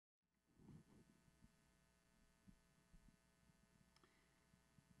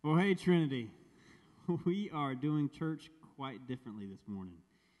Well, hey, Trinity. We are doing church quite differently this morning.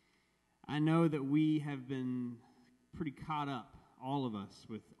 I know that we have been pretty caught up, all of us,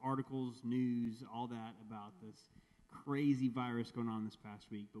 with articles, news, all that about this crazy virus going on this past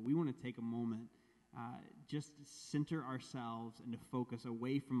week. But we want to take a moment just to center ourselves and to focus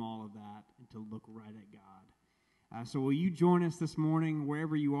away from all of that and to look right at God. So will you join us this morning,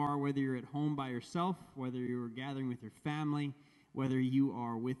 wherever you are, whether you're at home by yourself, whether you're gathering with your family, whether you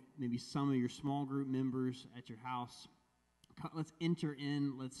are with maybe some of your small group members at your house. Let's enter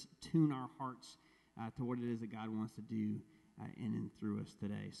in, let's tune our hearts to what it is that God wants to do in and through us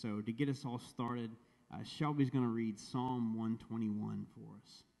today. So to get us all started, Shelby's going to read Psalm 121 for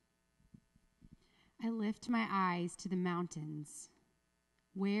us. I lift my eyes to the mountains.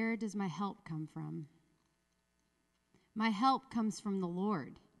 Where does my help come from? My help comes from the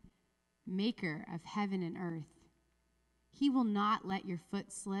Lord, maker of heaven and earth. He will not let your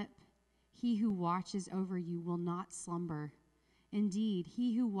foot slip. He who watches over you will not slumber. Indeed,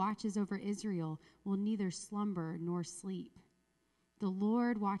 he who watches over Israel will neither slumber nor sleep. The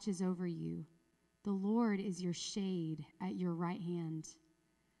Lord watches over you. The Lord is your shade at your right hand.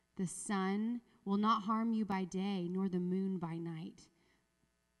 The sun will not harm you by day, nor the moon by night.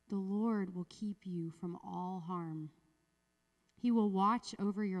 The Lord will keep you from all harm. He will watch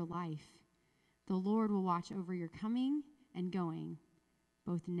over your life. The Lord will watch over your coming and going,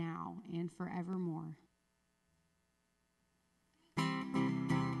 both now and forevermore.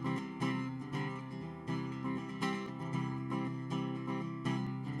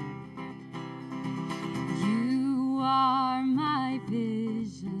 You are my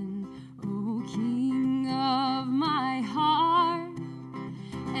vision, O King of my heart,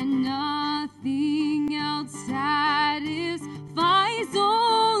 and nothing else satisfies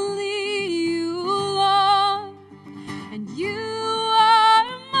only you, Lord. And you are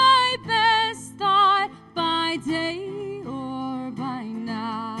my best thought by day or by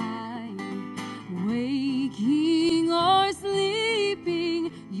night. Waking or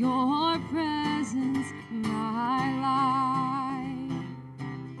sleeping, your presence, my life.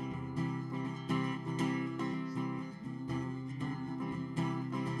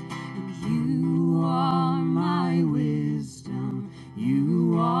 And you are my wisdom,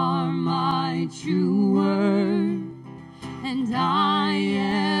 you are my true word. And I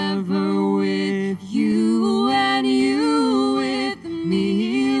ever with you and you with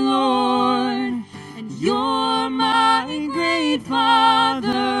me, Lord. And you're my great Father,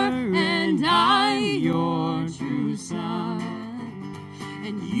 and I your true Son.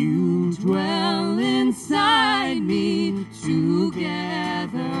 And you dwell inside me,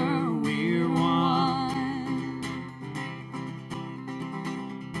 together we're one.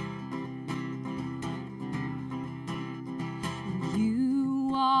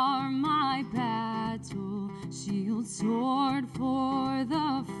 You are my battle shield, sword for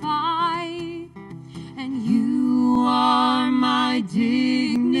the fight, and you are my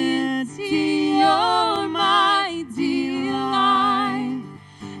dignity, you're my delight,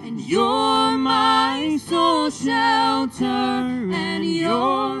 and you're my soul shelter, and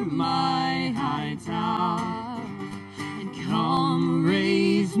you're my high tower, and come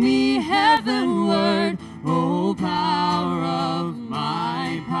raise me heavenward, O power of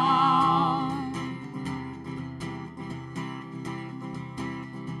my power.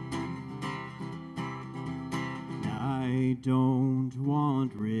 I don't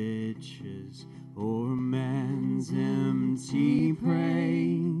want riches or man's empty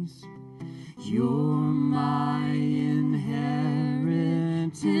praise. You're my inheritance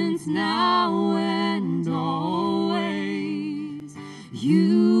now and always.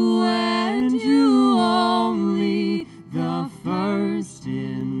 You and you only, the first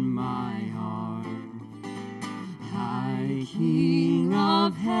in my heart. High King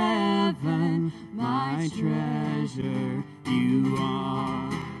of heaven, my treasure you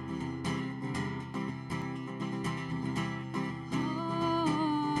are. Oh,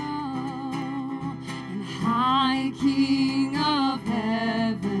 and High King of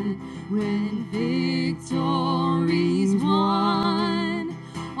heaven, when victory's won,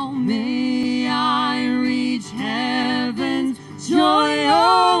 oh, may I reach heaven's joy,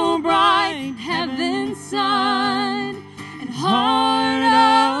 oh, bright heaven's sun, and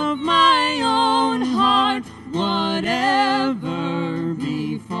heart of my own heart, whatever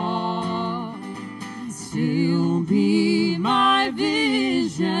befall, still be my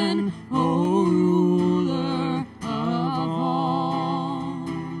vision, O ruler of all.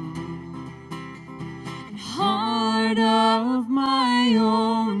 And heart of my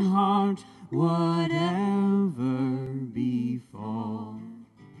own heart, whatever befall.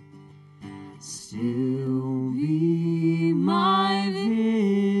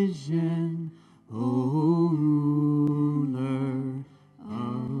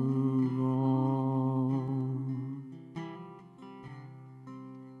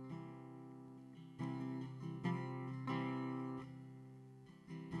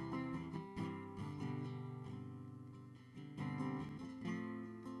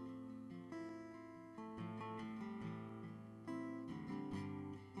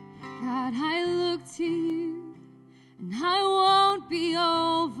 God, I look to you, and I won't be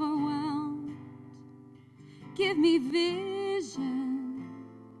overwhelmed. Give me vision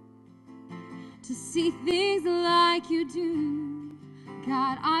to see things like you do.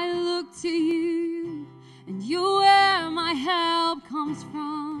 God, I look to you, and you're where my help comes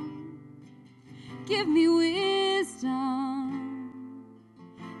from. Give me wisdom,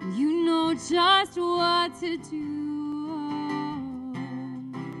 and you know just what to do.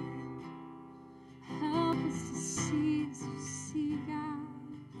 Help us to see as you see, God.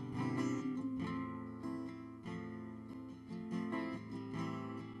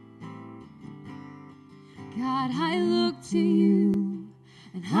 God, I look to you,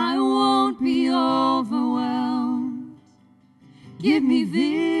 and I won't be overwhelmed. Give me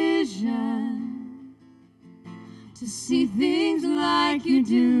vision to see things like you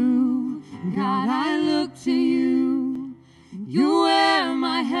do. God, I look to you, and you're where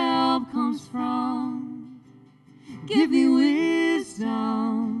my help comes from. Give me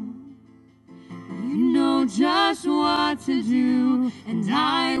wisdom, you know just what to do, and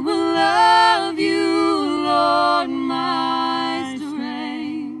I will love you, Lord, my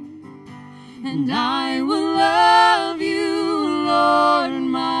strength, and I will love you, Lord,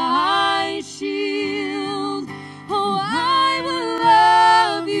 my shield. Oh, I will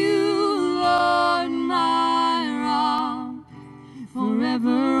love you, Lord, my rock,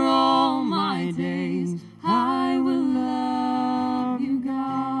 forever all my days I will love you,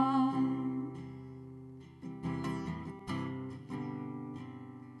 God.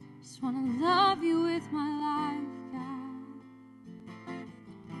 Just want to love you with my life, God.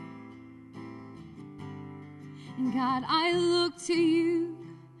 And God, I look to you,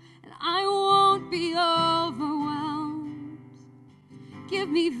 and I won't be overwhelmed. Give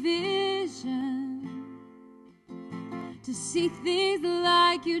me vision to see things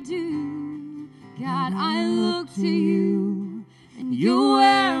like you do. God, I look to you, and you're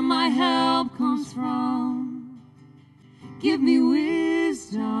where my help comes from. Give me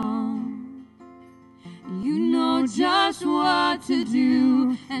wisdom, you know just what to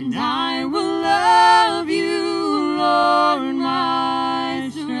do, and I will love you, Lord, my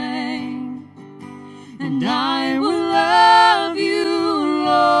strength, and I will love you,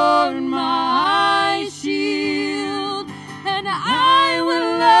 Lord, my shield, and I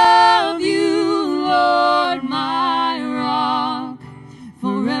will love you, Lord, my rock,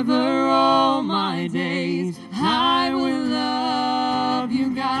 forever all my days I will love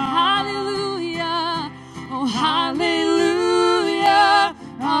you, God. Hallelujah, oh hallelujah,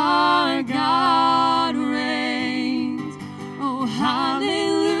 our God reigns. Oh hallelujah,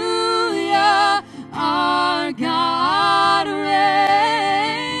 our God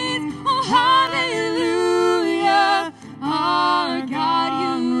reigns. Oh hallelujah, our God,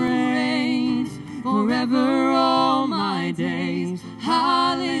 you reign forever all my days.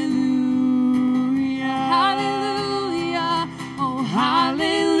 Hallelujah, hallelujah, oh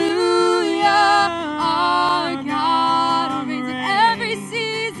hallelujah, our God reigns in every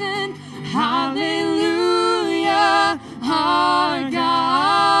season. Hallelujah, our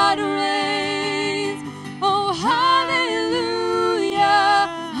God reigns. Oh hallelujah,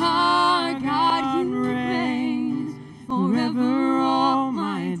 our God, you reign forever all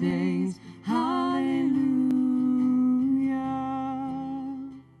my days. Hallelujah.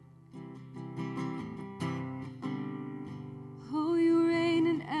 Oh, you reign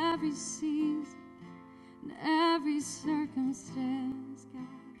in every season, in every circumstance, God.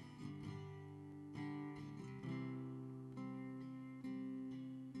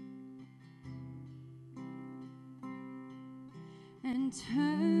 And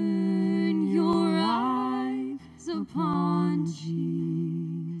turn your eyes upon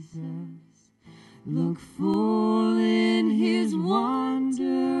Jesus. Look full in his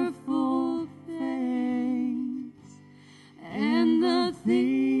wonderful face, and the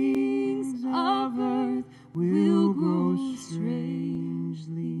things of earth will grow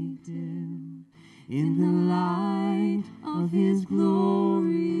strangely dim in the light of his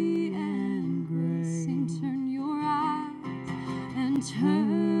glory and grace. Sing, turn your eyes, and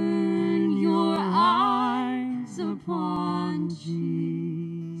turn your eyes upon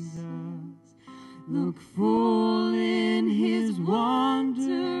Jesus. Look full in his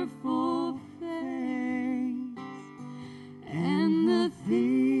wonderful face, and the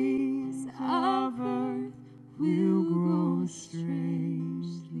things of earth will grow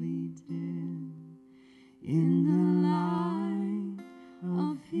strangely dim in the light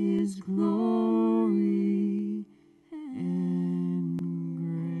of his glory and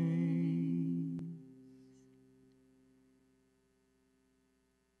grace.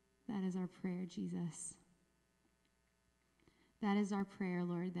 our prayer, Jesus. That is our prayer,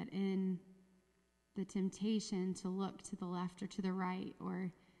 Lord, that in the temptation to look to the left or to the right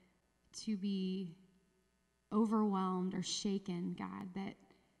or to be overwhelmed or shaken, God, that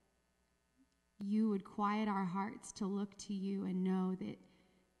you would quiet our hearts to look to you and know that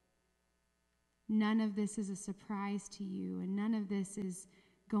none of this is a surprise to you, and none of this is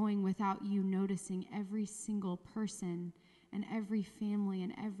going without you noticing every single person and every family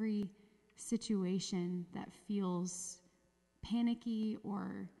and every situation that feels panicky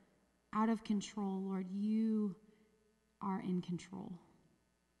or out of control. Lord, you are in control.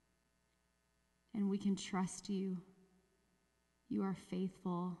 And we can trust you. You are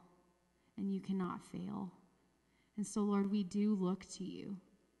faithful, and you cannot fail. And so, Lord, we do look to you.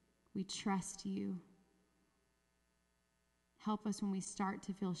 We trust you. Help us when we start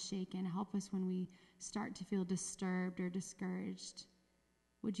to feel shaken. Help us when we start to feel disturbed or discouraged.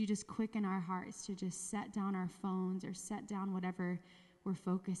 Would you just quicken our hearts to just set down our phones or set down whatever we're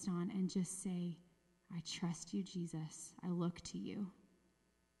focused on and just say, I trust you, Jesus. I look to you.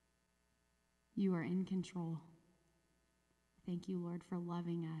 You are in control. Thank you, Lord, for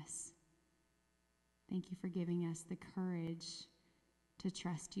loving us. Thank you for giving us the courage to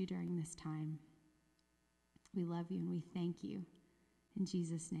trust you during this time. We love you and we thank you. In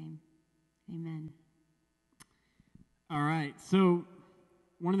Jesus' name, amen. All right, so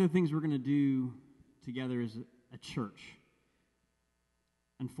one of the things we're going to do together is a church.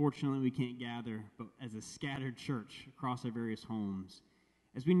 Unfortunately, we can't gather, but as a scattered church across our various homes,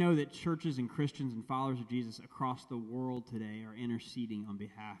 as we know that churches and Christians and followers of Jesus across the world today are interceding on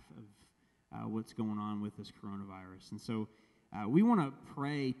behalf of what's going on with this coronavirus. And so we want to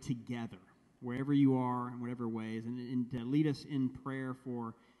pray together, wherever you are, in whatever ways, and to lead us in prayer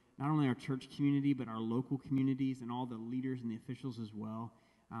for not only our church community, but our local communities and all the leaders and the officials as well.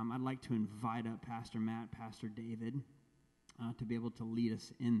 I'd like to invite up Pastor Matt, Pastor David, to be able to lead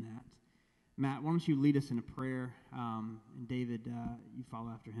us in that. Matt, why don't you lead us in a prayer, and David, you follow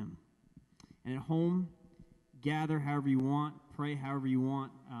after him. And at home, gather however you want, pray however you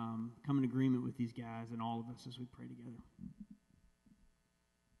want, come in agreement with these guys and all of us as we pray together.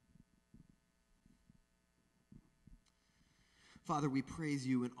 Father, we praise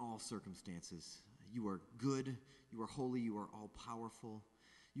you in all circumstances. You are good, you are holy, you are all-powerful.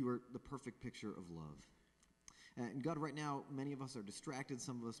 You are the perfect picture of love. And God, right now, many of us are distracted.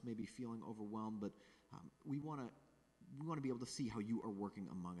 Some of us may be feeling overwhelmed, but we want to be able to see how you are working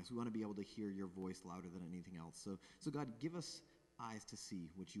among us. We want to be able to hear your voice louder than anything else. So God, give us eyes to see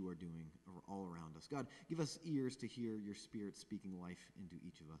what you are doing all around us. God, give us ears to hear your Spirit speaking life into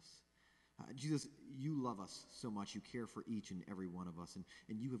each of us. Jesus, you love us so much. You care for each and every one of us,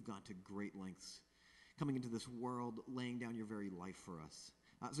 and you have gone to great lengths coming into this world, laying down your very life for us.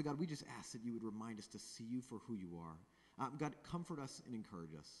 So God, we just ask that you would remind us to see you for who you are. God, comfort us and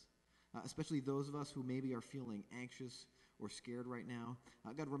encourage us, especially those of us who maybe are feeling anxious or scared right now.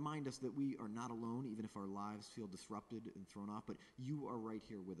 God, remind us that we are not alone, even if our lives feel disrupted and thrown off, but you are right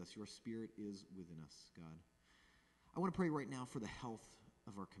here with us. Your Spirit is within us, God. I want to pray right now for the health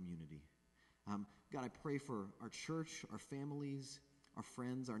of our community. God, I pray for our church, our families, our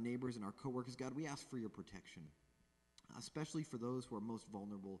friends, our neighbors, and our coworkers. God, we ask for your protection, especially for those who are most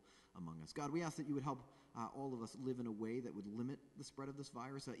vulnerable among us. God, we ask that you would help all of us live in a way that would limit the spread of this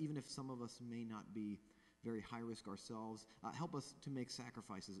virus, even if some of us may not be very high risk ourselves. Help us to make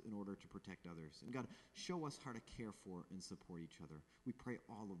sacrifices in order to protect others. And God, show us how to care for and support each other. We pray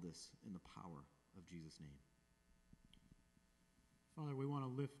all of this in the power of Jesus' name. Father, we want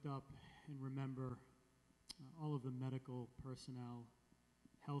to lift up and remember all of the medical personnel,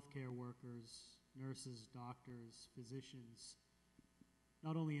 healthcare workers, nurses, doctors, physicians,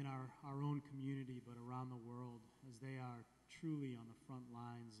 not only in our own community but around the world, as they are truly on the front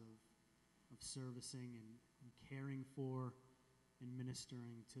lines of servicing and caring for and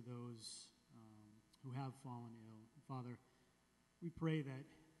ministering to those who have fallen ill. Father, we pray that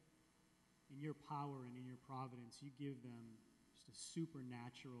in your power and in your providence, you give them just a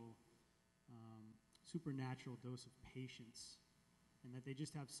supernatural dose of patience, and that they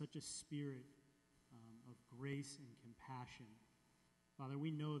just have such a spirit of grace and compassion. Father,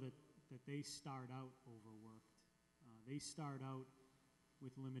 we know that they start out overworked. They start out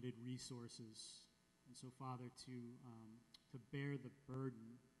with limited resources. And so, Father, to bear the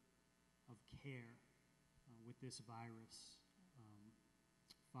burden of care with this virus,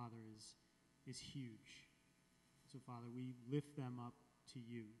 Father, is huge. So, Father, we lift them up to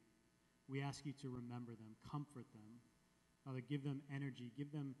you. We ask you to remember them, comfort them. Father, give them energy,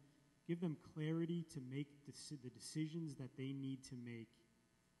 give them clarity to make the decisions that they need to make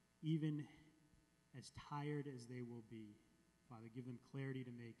even as tired as they will be, Father, give them clarity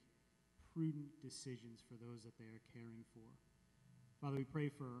to make prudent decisions for those that they are caring for. Father, we pray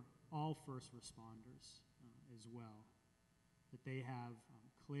for all first responders as well, that they have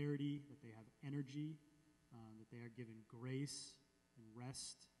clarity, that they have energy, that they are given grace and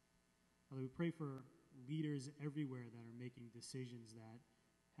rest. Father, we pray for leaders everywhere that are making decisions that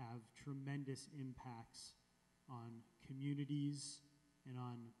have tremendous impacts on communities and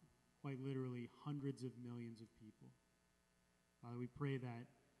on quite literally hundreds of millions of people. Father, we pray that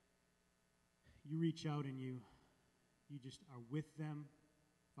you reach out and you just are with them,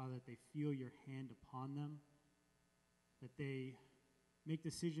 Father, that they feel your hand upon them, that they make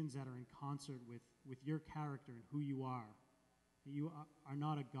decisions that are in concert with your character and who you are. That you are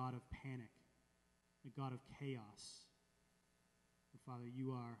not a God of panic, a God of chaos. But Father,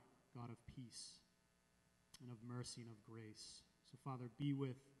 you are God of peace and of mercy and of grace. So Father, be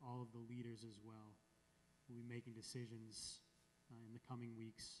with all of the leaders as well who will be making decisions in the coming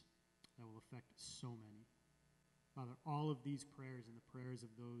weeks that will affect so many. Father, all of these prayers and the prayers of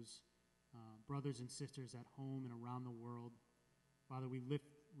those brothers and sisters at home and around the world, Father, we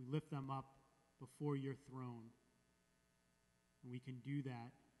lift them up before your throne. And we can do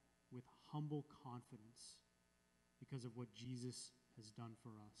that with humble confidence because of what Jesus has done for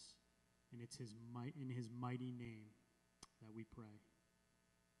us. And it's in his mighty name that we pray.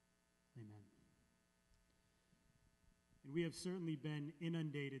 Amen. And we have certainly been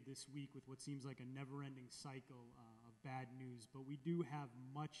inundated this week with what seems like a never-ending cycle of bad news, but we do have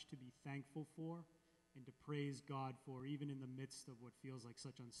much to be thankful for and to praise God for, even in the midst of what feels like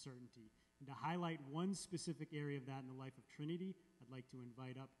such uncertainty. And to highlight one specific area of that in the life of Trinity, I'd like to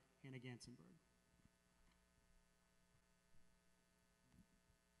invite up Hannah Gansenberg.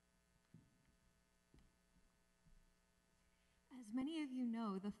 As many of you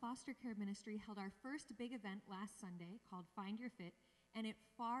know, the foster care ministry held our first big event last Sunday called Find Your Fit, and it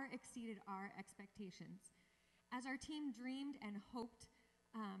far exceeded our expectations. As our team dreamed and hoped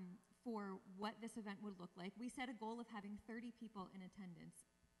for what this event would look like, we set a goal of having 30 people in attendance.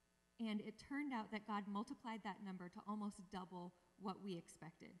 And it turned out that God multiplied that number to almost double what we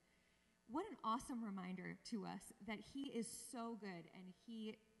expected. What an awesome reminder to us that He is so good and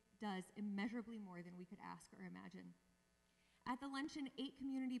He does immeasurably more than we could ask or imagine. At the luncheon, 8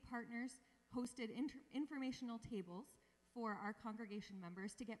 community partners hosted informational tables for our congregation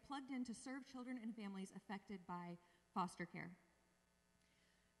members to get plugged in to serve children and families affected by foster care.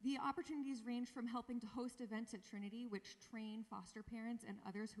 The opportunities range from helping to host events at Trinity, which train foster parents and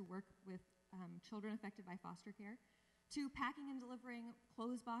others who work with children affected by foster care, to packing and delivering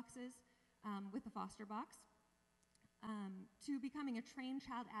clothes boxes with the foster box, to becoming a trained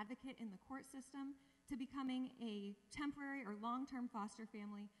child advocate in the court system, to becoming a temporary or long-term foster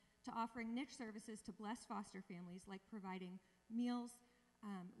family, to offering niche services to blessed foster families like providing meals,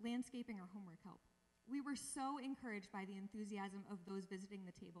 landscaping, or homework help. We were so encouraged by the enthusiasm of those visiting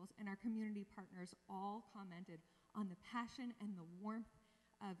the tables, and our community partners all commented on the passion and the warmth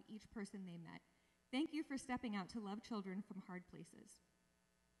of each person they met. Thank you for stepping out to love children from hard places.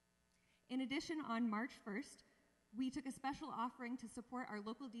 In addition, on March 1st, we took a special offering to support our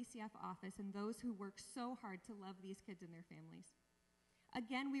local DCF office and those who work so hard to love these kids and their families.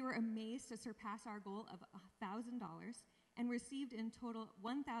 Again, we were amazed to surpass our goal of $1,000 and received in total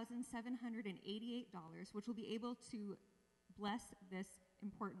 $1,788, which will be able to bless this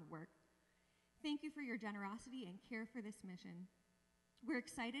important work. Thank you for your generosity and care for this mission. We're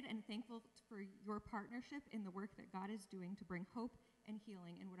excited and thankful for your partnership in the work that God is doing to bring hope and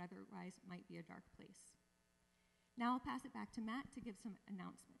healing in what otherwise might be a dark place. Now I'll pass it back to Matt to give some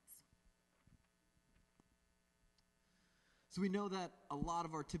announcements. So we know that a lot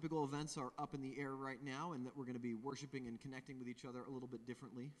of our typical events are up in the air right now and that we're going to be worshiping and connecting with each other a little bit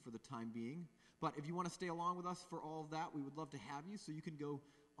differently for the time being. But if you want to stay along with us for all of that, we would love to have you. So you can go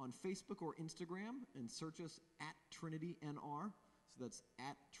on Facebook or Instagram and search us at TrinityNR. So that's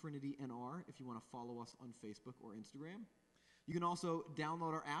at TrinityNR if you want to follow us on Facebook or Instagram. You can also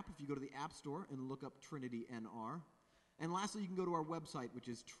download our app if you go to the App Store and look up TrinityNR. And lastly, you can go to our website, which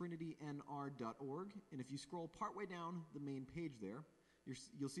is trinitynr.org. And if you scroll partway down the main page there,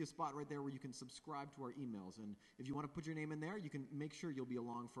 you'll see a spot right there where you can subscribe to our emails. And if you want to put your name in there, you can make sure you'll be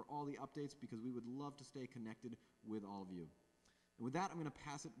along for all the updates because we would love to stay connected with all of you. And with that, I'm going to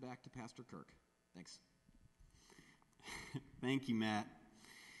pass it back to Pastor Kirk. Thanks. Thank you, Matt.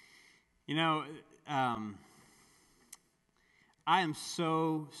 You know, I am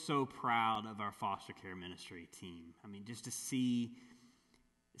so proud of our foster care ministry team. I mean, just to see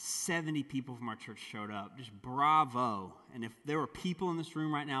 70 people from our church showed up. Just bravo. And if there were people in this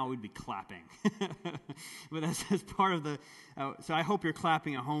room right now, we'd be clapping. But that's part of the, so I hope you're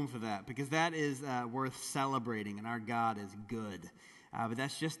clapping at home for that, because that is worth celebrating, and our God is good. But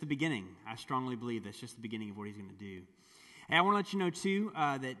that's just the beginning. I strongly believe that's just the beginning of what he's going to do. And I want to let you know, too,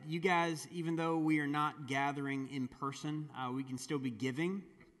 that you guys, even though we are not gathering in person, we can still be giving.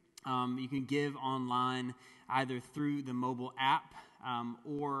 You can give online either through the mobile app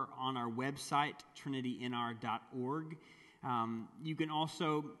or on our website, trinitynr.org. You can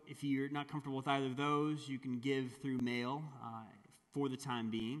also, if you're not comfortable with either of those, you can give through mail for the time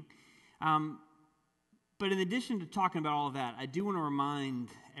being. But in addition to talking about all of that, I do want to remind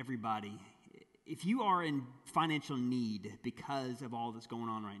everybody, if you are in financial need because of all that's going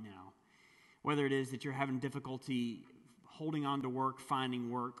on right now, whether it is that you're having difficulty holding on to work,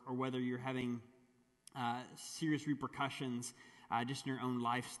 finding work, or whether you're having serious repercussions just in your own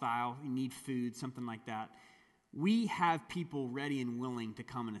lifestyle, you need food, something like that, we have people ready and willing to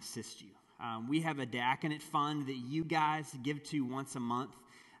come and assist you. We have a diaconate fund that you guys give to once a month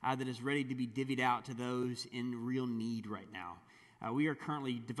that is ready to be divvied out to those in real need right now. We are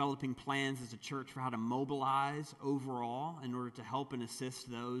currently developing plans as a church for how to mobilize overall in order to help and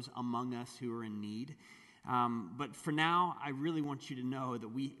assist those among us who are in need. But for now, I really want you to know that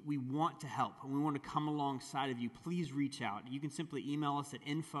we want to help, and we want to come alongside of you. Please reach out. You can simply email us at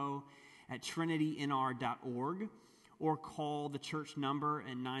info@trinitynr.org or call the church number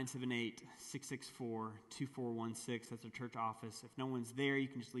at 978-664-2416. That's our church office. If no one's there, you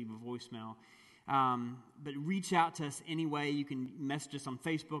can just leave a voicemail. But reach out to us anyway. You can message us on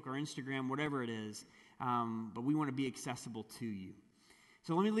Facebook or Instagram, whatever it is. But we want to be accessible to you.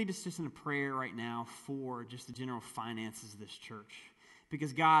 So let me lead us just in a prayer right now for just the general finances of this church.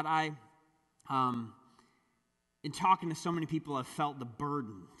 Because God, in talking to so many people, I've felt the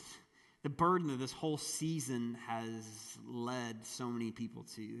burden that this whole season has led so many people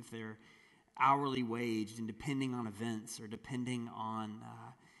to. If they're hourly waged and depending on events or depending on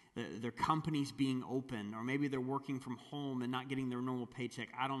their companies being open, or maybe they're working from home and not getting their normal paycheck.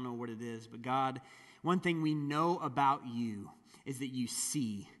 I don't know what it is, but God, one thing we know about you is that you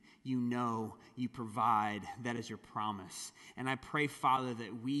see, you know, you provide. That is your promise. And I pray, Father,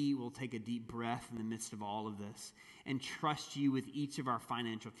 that we will take a deep breath in the midst of all of this and trust you with each of our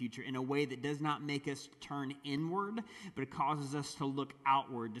financial future in a way that does not make us turn inward, but it causes us to look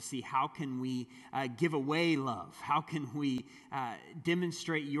outward to see how can we give away love? How can we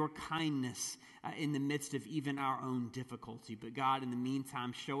demonstrate your kindness in the midst of even our own difficulty? But God, in the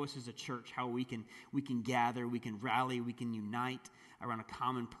meantime, show us as a church how we can gather, we can rally, we can unite around a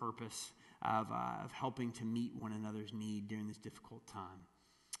common purpose of helping to meet one another's need during this difficult time.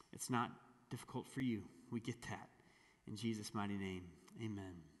 It's not difficult for you. We get that. In Jesus' mighty name,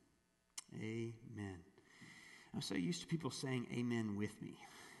 amen. Amen. I'm so used to people saying amen with me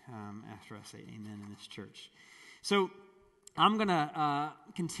after I say amen in this church. So I'm going to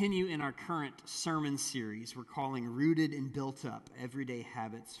continue in our current sermon series we're calling Rooted and Built Up, Everyday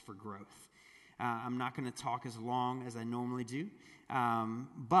Habits for Growth. I'm not going to talk as long as I normally do,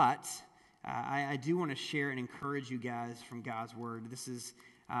 but I do want to share and encourage you guys from God's Word. This is,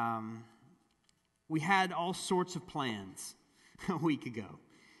 we had all sorts of plans a week ago,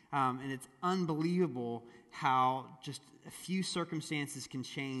 and it's unbelievable how just a few circumstances can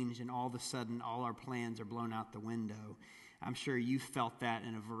change, and all of a sudden all our plans are blown out the window. I'm sure you felt that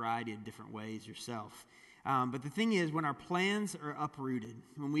in a variety of different ways yourself. But the thing is, when our plans are uprooted,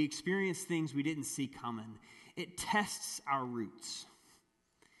 when we experience things we didn't see coming, it tests our roots.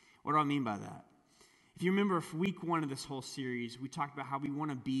 What do I mean by that? If you remember week 1 of this whole series, we talked about how we want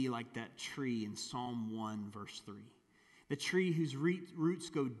to be like that tree in Psalm 1, verse 3. The tree whose roots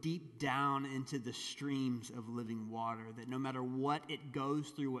go deep down into the streams of living water, that no matter what it goes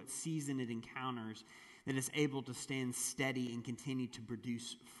through, what season it encounters, that it's able to stand steady and continue to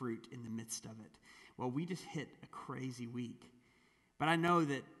produce fruit in the midst of it. Well, we just hit a crazy week. But I know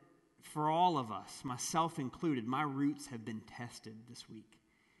that for all of us, myself included, my roots have been tested this week.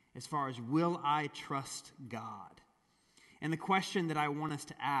 As far as, will I trust God? And the question that I want us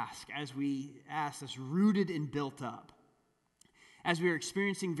to ask as we ask this, rooted and built up, as we are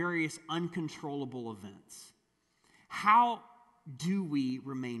experiencing various uncontrollable events, how do we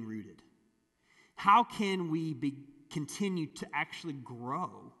remain rooted? How can we continue to actually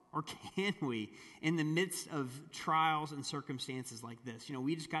grow? Or can we, in the midst of trials and circumstances like this? You know,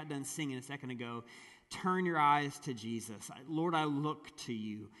 we just got done singing a second ago, turn your eyes to Jesus. Lord, I look to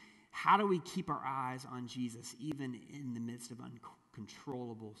you. How do we keep our eyes on Jesus even in the midst of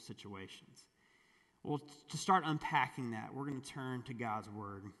uncontrollable situations? Well, to start unpacking that, we're going to turn to God's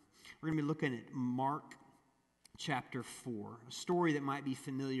Word. We're going to be looking at Mark chapter 4, a story that might be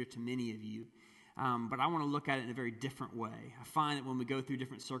familiar to many of you, but I want to look at it in a very different way. I find that when we go through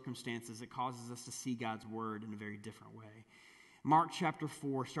different circumstances, it causes us to see God's Word in a very different way. Mark chapter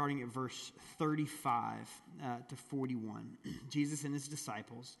 4, starting at verse 35 to 41. Jesus and his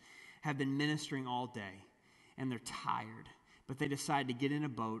disciples have been ministering all day, and they're tired. But they decide to get in a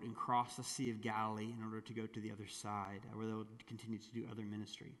boat and cross the Sea of Galilee in order to go to the other side, where they'll continue to do other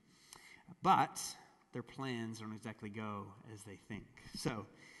ministry. But their plans don't exactly go as they think. So,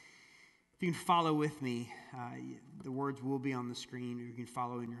 if you can follow with me, the words will be on the screen, or you can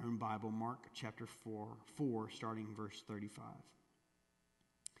follow in your own Bible, Mark chapter 4, starting verse 35.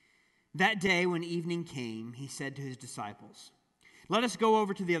 That day when evening came, he said to his disciples, "Let us go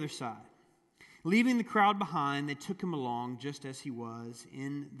over to the other side." Leaving the crowd behind, they took him along just as he was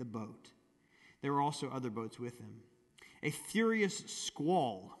in the boat. There were also other boats with him. A furious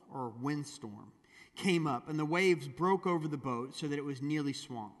squall, or windstorm, came up, and the waves broke over the boat so that it was nearly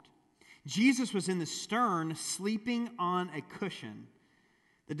swamped. Jesus was in the stern, sleeping on a cushion.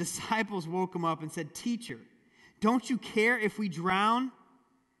 The disciples woke him up and said, "Teacher, don't you care if we drown?"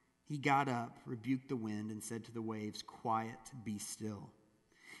 He got up, rebuked the wind, and said to the waves, "Quiet, be still."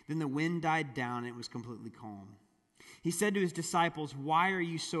 Then the wind died down and it was completely calm. He said to his disciples, "Why are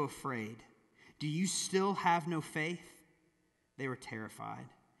you so afraid? Do you still have no faith?" They were terrified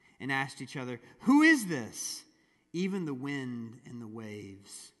and asked each other, "Who is this? Even the wind and the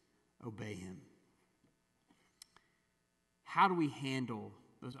waves obey him." How do we handle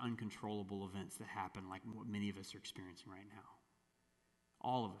those uncontrollable events that happen, like what many of us are experiencing right now?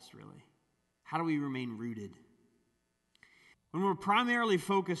 All of us, really. How do we remain rooted? When we're primarily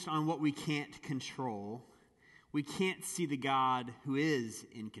focused on what we can't control, we can't see the God who is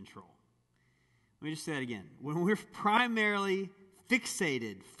in control. Let me just say that again. When we're primarily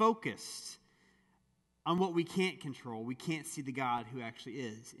fixated, focused on what we can't control, we can't see the God who actually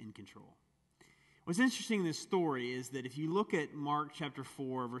is in control. What's interesting in this story is that if you look at Mark chapter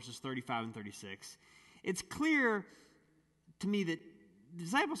 4, verses 35 and 36, it's clear to me that the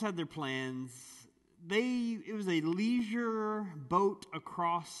disciples had their plans. It was a leisure boat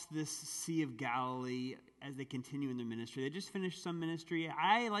across this Sea of Galilee as they continue in their ministry. They just finished some ministry.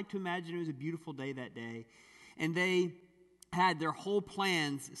 I like to imagine it was a beautiful day that day, and they had their whole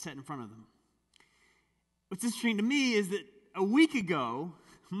plans set in front of them. What's interesting to me is that a week ago,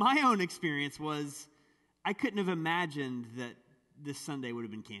 my own experience was I couldn't have imagined that this Sunday would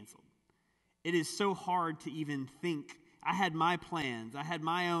have been canceled. It is so hard to even think. I had my plans. I had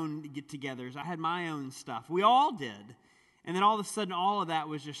my own get-togethers. I had my own stuff. We all did. And then all of a sudden, all of that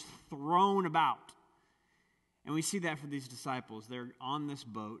was just thrown about. And we see that for these disciples. They're on this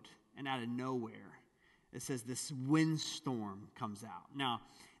boat, and out of nowhere, it says this windstorm comes out. Now,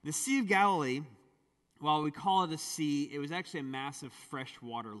 the Sea of Galilee, while we call it a sea, it was actually a massive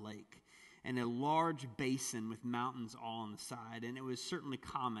freshwater lake and a large basin with mountains all on the side. And it was certainly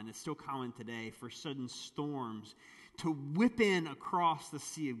common, it's still common today, for sudden storms to whip in across the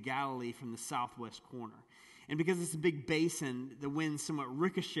Sea of Galilee from the southwest corner. And because it's a big basin, the winds somewhat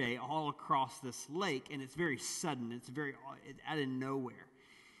ricochet all across this lake, and it's very sudden. It's out of nowhere.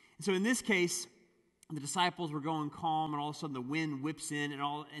 And so in this case, the disciples were going calm, and all of a sudden the wind whips in,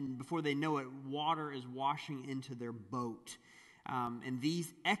 and before they know it, water is washing into their boat. And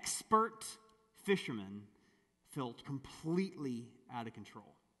these expert fishermen felt completely out of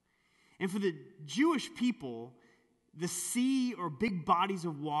control. And for the Jewish people, the sea or big bodies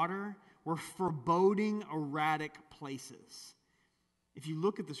of water were foreboding, erratic places. If you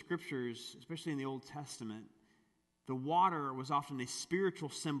look at the scriptures, especially in the Old Testament, the water was often a spiritual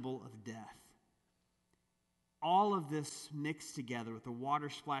symbol of death. All of this mixed together with the water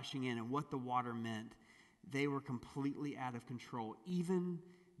splashing in and what the water meant, they were completely out of control, even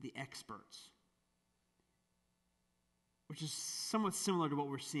the experts. Which is somewhat similar to what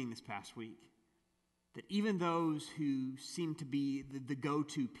we're seeing this past week. That even those who seem to be the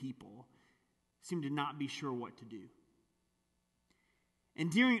go-to people seem to not be sure what to do.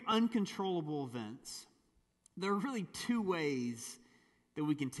 And during uncontrollable events, there are really two ways that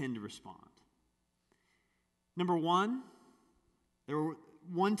we can tend to respond. Number one,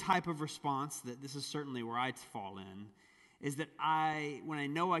 one type of response that this is certainly where I fall in, is that when I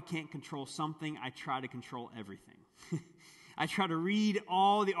know I can't control something, I try to control everything. I try to read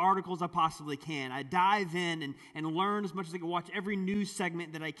all the articles I possibly can. I dive in and learn as much as I can, watch every news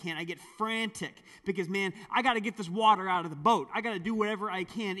segment that I can. I get frantic because, man, I got to get this water out of the boat. I got to do whatever I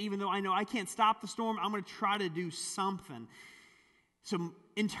can. Even though I know I can't stop the storm, I'm going to try to do something. So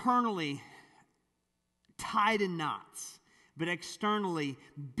internally, tied in knots, but externally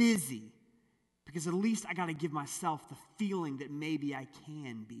busy, because at least I got to give myself the feeling that maybe I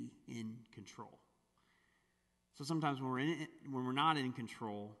can be in control. So sometimes when we're not in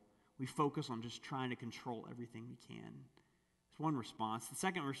control, we focus on just trying to control everything we can. It's one response. The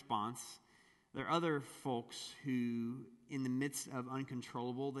second response, there are other folks who, in the midst of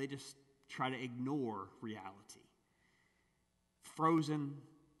uncontrollable, they just try to ignore reality. Frozen,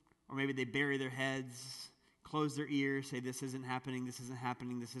 or maybe they bury their heads, close their ears, say, this isn't happening, this isn't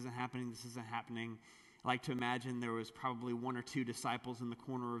happening, this isn't happening, this isn't happening. I like to imagine there was probably one or two disciples in the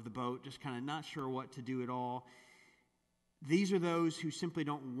corner of the boat, just kind of not sure what to do at all. These are those who simply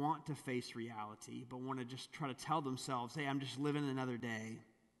don't want to face reality, but want to just try to tell themselves, hey, I'm just living another day.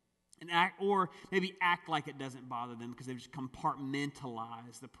 And or maybe act like it doesn't bother them because they've just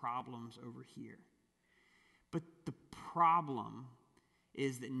compartmentalized the problems over here. But the problem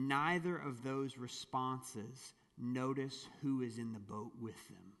is that neither of those responses notice who is in the boat with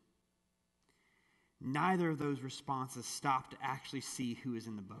them. Neither of those responses stop to actually see who is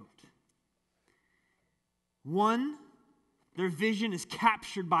in the boat. One, their vision is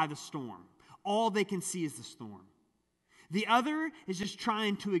captured by the storm. All they can see is the storm. The other is just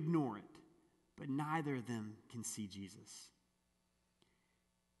trying to ignore it, but neither of them can see Jesus.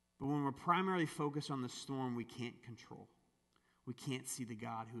 But when we're primarily focused on the storm, we can't control. We can't see the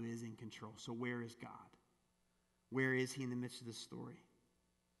God who is in control. So where is God? Where is he in the midst of the story?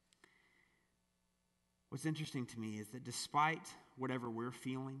 What's interesting to me is that despite whatever we're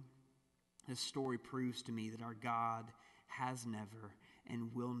feeling, this story proves to me that our God has never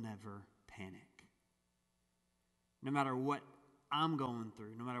and will never panic. No matter what I'm going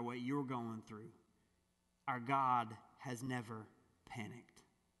through, no matter what you're going through, our God has never panicked.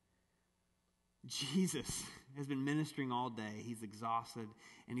 Jesus has been ministering all day. He's exhausted,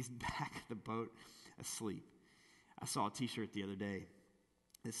 and he's back at the boat asleep. I saw a t-shirt the other day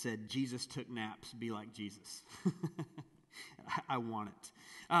that said, Jesus took naps, be like Jesus. I want it.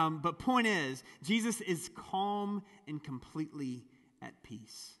 But point is, Jesus is calm and completely at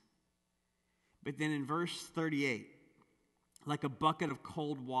peace. But then in verse 38, like a bucket of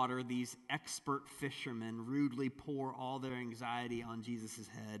cold water, these expert fishermen rudely pour all their anxiety on Jesus'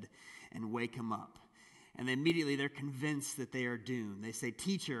 head and wake him up. And immediately they're convinced that they are doomed. They say,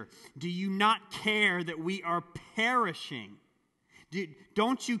 teacher, do you not care that we are perishing?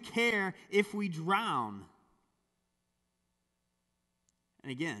 Don't you care if we drown?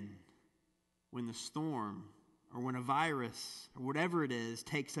 And again, when the storm or when a virus or whatever it is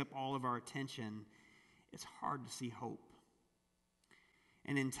takes up all of our attention, it's hard to see hope.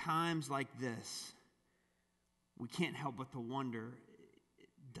 And in times like this, we can't help but to wonder,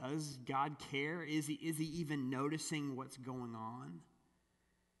 does God care? Is he even noticing what's going on?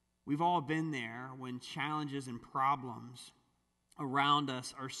 We've all been there when challenges and problems around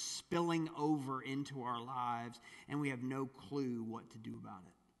us are spilling over into our lives and we have no clue what to do about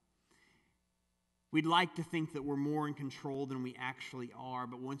it. We'd like to think that we're more in control than we actually are,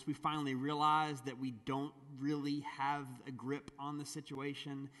 but once we finally realize that we don't really have a grip on the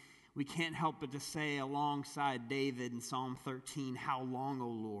situation, we can't help but to say alongside David in Psalm 13, how long, O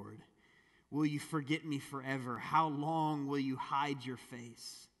Lord, will you forget me forever? How long will you hide your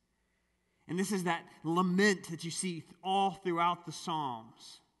face? And this is that lament that you see all throughout the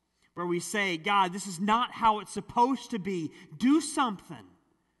Psalms, where we say, God, this is not how it's supposed to be. Do something.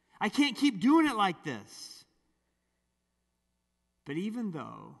 I can't keep doing it like this. But even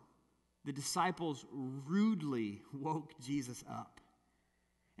though the disciples rudely woke Jesus up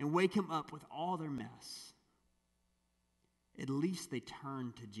and wake him up with all their mess, at least they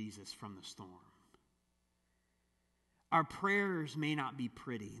turned to Jesus from the storm. Our prayers may not be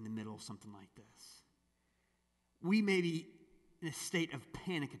pretty in the middle of something like this. We may be in a state of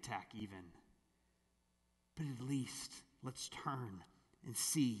panic attack even. But at least let's turn and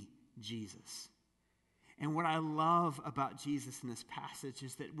see Jesus. And what I love about Jesus in this passage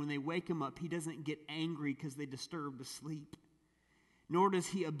is that when they wake him up, he doesn't get angry because they disturbed his sleep. Nor does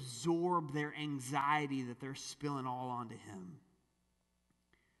he absorb their anxiety that they're spilling all onto him.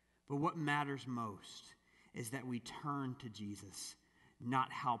 But what matters most is that we turn to Jesus, not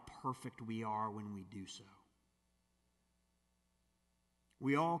how perfect we are when we do so.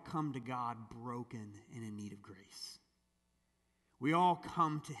 We all come to God broken and in need of grace. We all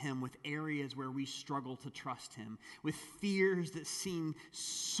come to him with areas where we struggle to trust him, with fears that seem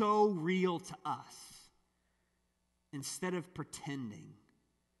so real to us. Instead of pretending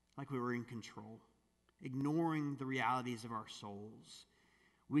like we were in control, ignoring the realities of our souls,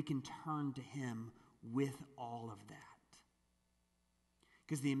 we can turn to him with all of that.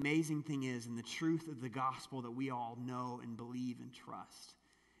 Because the amazing thing is, in the truth of the gospel that we all know and believe and trust,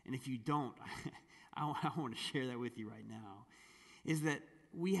 and if you don't, I want to share that with you right now, is that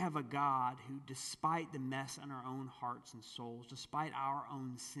we have a God who, despite the mess in our own hearts and souls, despite our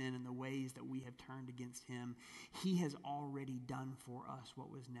own sin and the ways that we have turned against him, he has already done for us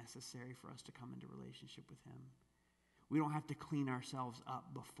what was necessary for us to come into relationship with him. We don't have to clean ourselves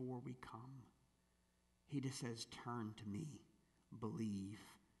up before we come. He just says, turn to me, believe,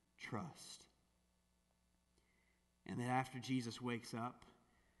 trust. And then after Jesus wakes up,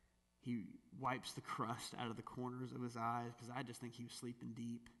 he wipes the crust out of the corners of his eyes, because I just think he was sleeping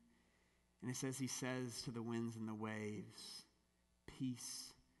deep. And it says he says to the winds and the waves,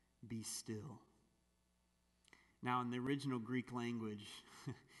 peace, be still. Now, in the original Greek language,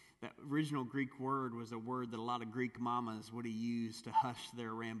 that original Greek word was a word that a lot of Greek mamas would have used to hush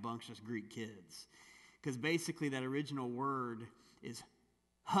their rambunctious Greek kids. Because basically that original word is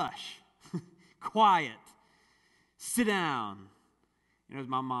hush, quiet, sit down. You know, as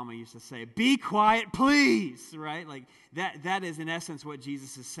my mama used to say, be quiet, please, right? Like that is in essence what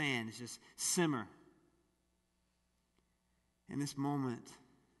Jesus is saying. It's just simmer. In this moment,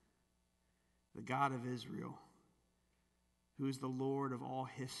 the God of Israel, who is the Lord of all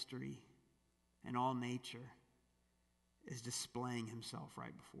history and all nature, is displaying himself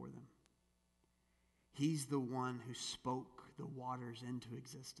right before them. He's the one who spoke the waters into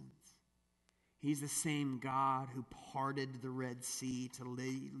existence. He's the same God who parted the Red Sea to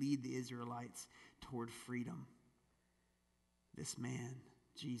lead the Israelites toward freedom. This man,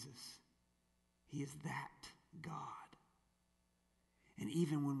 Jesus, he is that God. And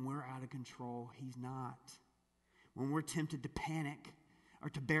even when we're out of control, he's not. When we're tempted to panic or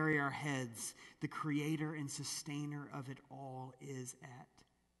to bury our heads, the creator and sustainer of it all is at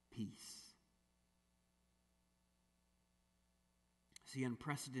peace. See,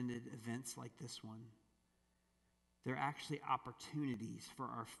 unprecedented events like this one, they're actually opportunities for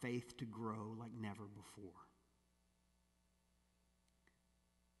our faith to grow like never before.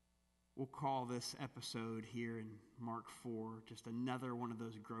 We'll call this episode here in Mark 4 just another one of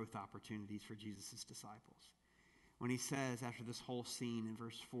those growth opportunities for Jesus' disciples. When he says, after this whole scene in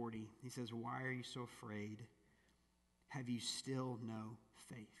verse 40, he says, why are you so afraid? Have you still no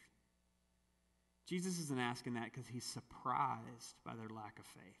faith? Jesus isn't asking that because he's surprised by their lack of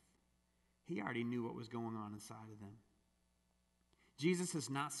faith. He already knew what was going on inside of them. Jesus is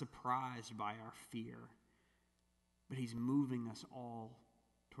not surprised by our fear, but he's moving us all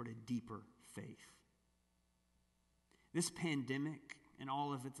toward a deeper faith. This pandemic and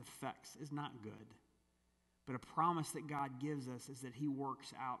all of its effects is not good, but a promise that God gives us is that he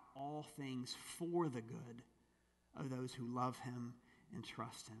works out all things for the good of those who love him and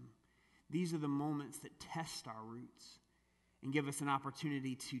trust him. These are the moments that test our roots and give us an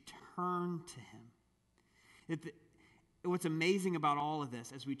opportunity to turn to him. What's amazing about all of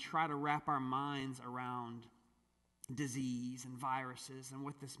this as we try to wrap our minds around disease and viruses and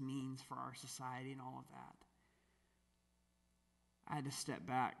what this means for our society and all of that, I had to step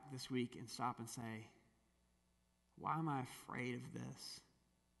back this week and stop and say, why am I afraid of this?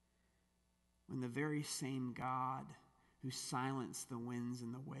 When the very same God who silenced the winds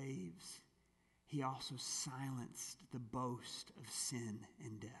and the waves, he also silenced the boast of sin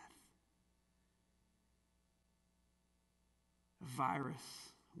and death. Virus,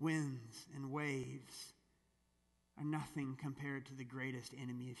 winds, and waves are nothing compared to the greatest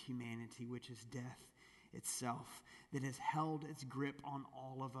enemy of humanity, which is death itself, that has held its grip on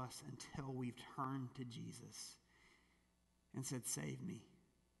all of us until we've turned to Jesus and said, save me,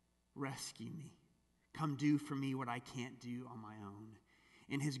 rescue me. Come do for me what I can't do on my own.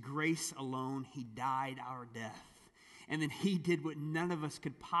 In his grace alone, he died our death. And then he did what none of us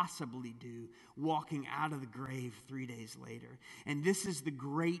could possibly do, walking out of the grave 3 days later. And this is the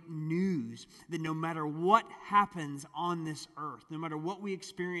great news, that no matter what happens on this earth, no matter what we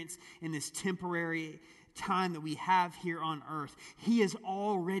experience in this temporary time that we have here on earth, he has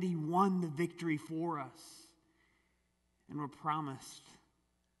already won the victory for us. And we're promised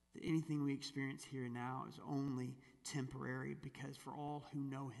that anything we experience here and now is only temporary, because for all who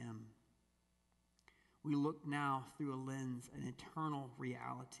know him, we look now through a lens, an eternal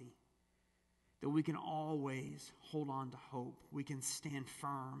reality, that we can always hold on to hope. We can stand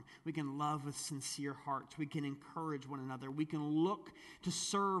firm. We can love with sincere hearts. We can encourage one another. We can look to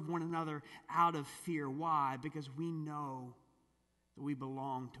serve one another out of fear. Why? Because we know that we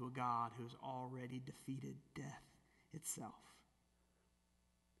belong to a God who has already defeated death itself.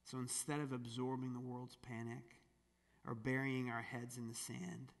 So instead of absorbing the world's panic or burying our heads in the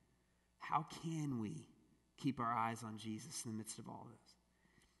sand, how can we keep our eyes on Jesus in the midst of all this?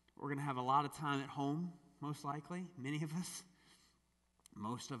 We're going to have a lot of time at home, most likely, many of us,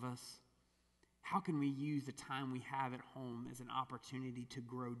 most of us. How can we use the time we have at home as an opportunity to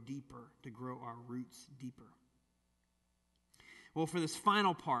grow deeper, to grow our roots deeper? Well, for this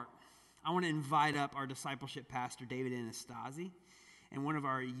final part, I want to invite up our discipleship pastor, David Anastasi, and one of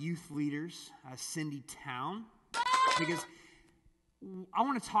our youth leaders, Cindy Town, because I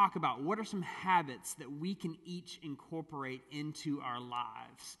want to talk about what are some habits that we can each incorporate into our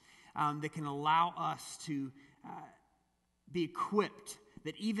lives that can allow us to be equipped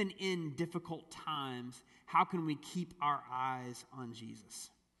that even in difficult times, how can we keep our eyes on Jesus?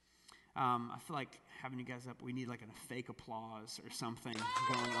 I feel like having you guys up, we need like a fake applause or something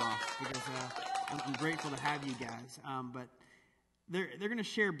going off because I'm grateful to have you guys. But they're going to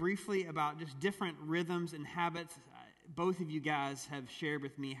share briefly about just different rhythms and habits. Both of you guys have shared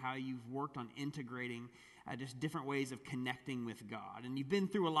with me how you've worked on integrating just different ways of connecting with God. And you've been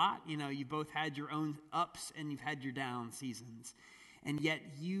through a lot. You know, you both had your own ups and you've had your down seasons. And yet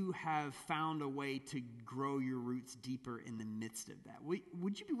you have found a way to grow your roots deeper in the midst of that.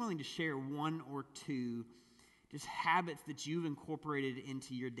 Would you be willing to share one or two just habits that you've incorporated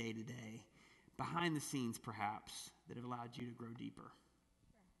into your day-to-day, behind the scenes perhaps, that have allowed you to grow deeper?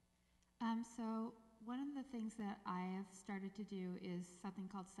 So one of the things that I have started to do is something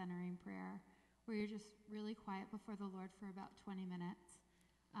called centering prayer, where you're just really quiet before the Lord for about 20 minutes.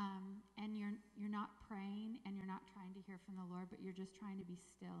 And you're not praying and you're not trying to hear from the Lord, but you're just trying to be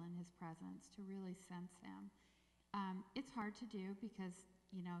still in his presence to really sense him. It's hard to do because,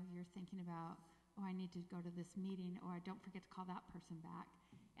 you know, you're thinking about, oh, I need to go to this meeting, or I don't forget to call that person back.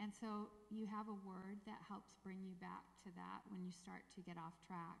 And so you have a word that helps bring you back to that when you start to get off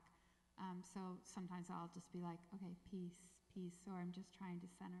track. So sometimes I'll just be like, okay, peace, peace, or I'm just trying to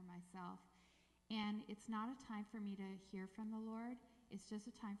center myself. And it's not a time for me to hear from the Lord. It's just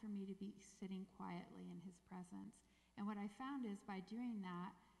a time for me to be sitting quietly in his presence. And what I found is by doing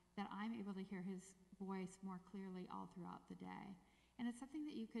that I'm able to hear his voice more clearly all throughout the day. And it's something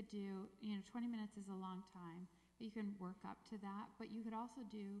that you could do, 20 minutes is a long time, but you can work up to that. But you could also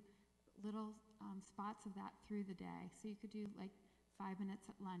do little spots of that through the day. So you could do like 5 minutes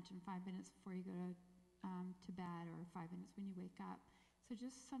at lunch and 5 minutes before you go to bed, or 5 minutes when you wake up. So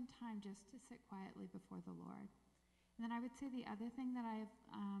just some time just to sit quietly before the Lord. And then I would say the other thing that I've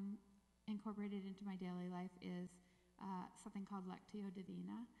incorporated into my daily life is something called Lectio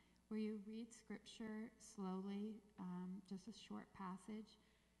Divina, where you read scripture slowly, just a short passage,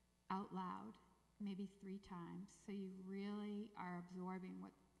 out loud, maybe 3 times. So you really are absorbing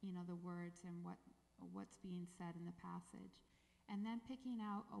what, the words and what's being said in the passage. And then picking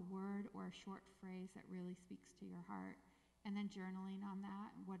out a word or a short phrase that really speaks to your heart, and then journaling on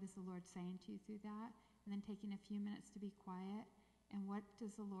that. What is the Lord saying to you through that? And then taking a few minutes to be quiet, and what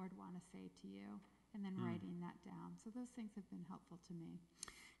does the Lord want to say to you? And then writing that down. So those things have been helpful to me.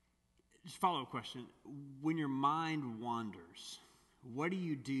 Just follow-up question. When your mind wanders, what do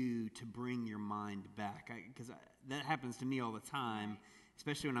you do to bring your mind back? Because that happens to me all the time. Right.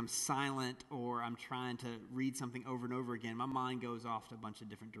 Especially when I'm silent or I'm trying to read something over and over again. My mind goes off to a bunch of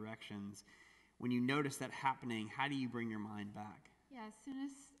different directions. When you notice that happening, how do you bring your mind back? Yeah, as soon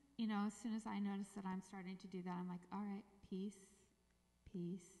as I notice that I'm starting to do that, I'm like, all right, peace,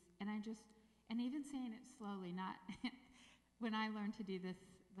 peace. And even saying it slowly, not when I learned to do this,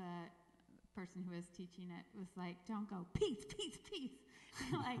 the person who was teaching it was like, don't go, peace, peace, peace.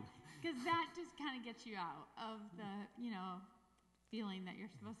 Like, because that just kind of gets you out of the, feeling that you're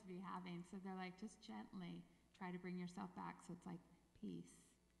supposed to be having. So they're like, just gently try to bring yourself back. So it's like, peace,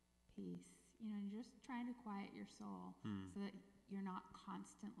 peace. And you're just trying to quiet your soul so that you're not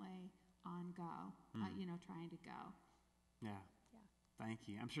constantly on go, trying to go. Yeah.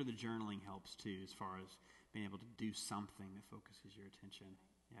 Thank you. I'm sure the journaling helps too, as far as being able to do something that focuses your attention.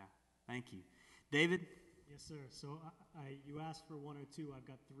 Yeah. Thank you. David? Yes, sir. So you asked for 1 or 2. I've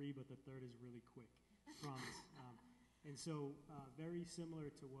got 3, but the third is really quick. Promise. And so very similar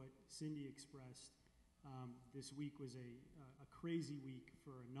to what Cindy expressed, this week was a crazy week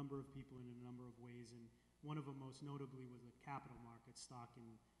for a number of people in a number of ways. And one of them most notably was the capital markets, stock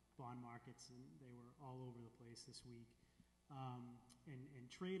and bond markets, and they were all over the place this week. And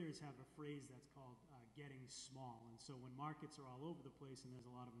traders have a phrase that's called getting small. And so when markets are all over the place and there's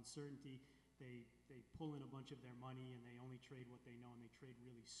a lot of uncertainty, they pull in a bunch of their money and they only trade what they know, and they trade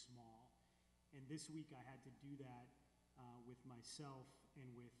really small. And this week I had to do that with myself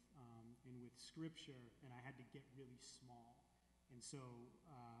and with Scripture, and I had to get really small. And so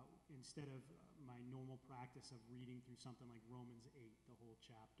instead of my normal practice of reading through something like Romans 8, the whole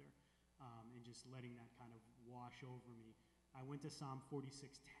chapter, and just letting that kind of wash over me, I went to Psalm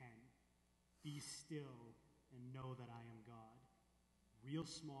 46:10. Be still and know that I am God. Real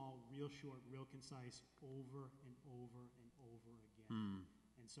small, real short, real concise, over and over and over again.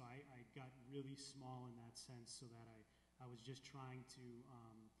 And so I got really small in that sense, so that I was just trying to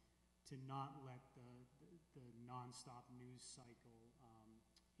not let the nonstop news cycle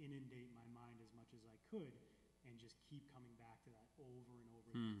inundate my mind as much as I could, and just keep coming back to that over and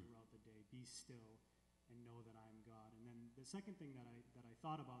over again throughout the day. Be still and know that I am God. And then the second thing that I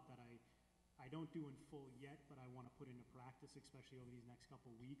thought about that I don't do in full yet, but I want to put into practice, especially over these next couple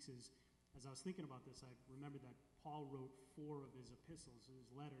of weeks, is as I was thinking about this, I remembered that Paul wrote 4 of his epistles,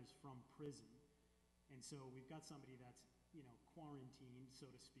 his letters, from prison. And so we've got somebody that's, quarantined, so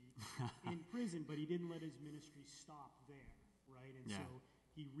to speak, in prison, but he didn't let his ministry stop there, right? And so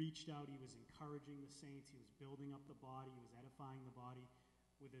he reached out, he was encouraging the saints, he was building up the body, he was edifying the body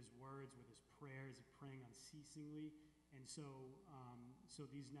with his words, with his prayers, praying unceasingly. And so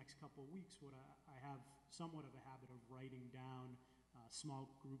these next couple of weeks, what I have somewhat of a habit of writing down small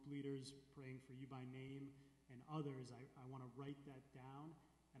group leaders praying for you by name and others. I want to write that down,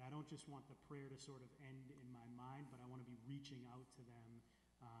 and I don't just want the prayer to sort of end in my mind, but I want to be reaching out to them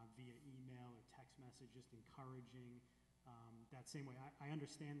via email or text message, just encouraging. That same way, I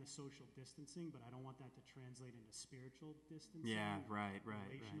understand the social distancing, but I don't want that to translate into spiritual distancing. Yeah, right.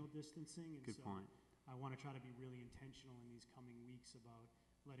 Relational distancing. And Good point. I want to try to be really intentional in these coming weeks about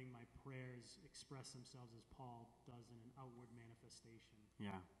letting my prayers express themselves as Paul does in an outward manifestation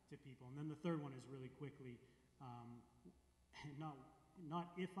to people. And then the third one is really quickly, not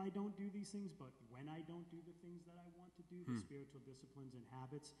if I don't do these things, but when I don't do the things that I want to do, the spiritual disciplines and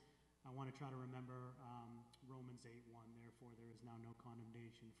habits. I want to try to remember Romans 8:1, therefore there is now no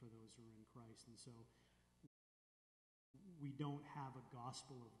condemnation for those who are in Christ. And so we don't have a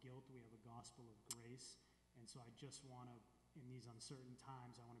gospel of guilt, we have a gospel of grace. And so I just want to, in these uncertain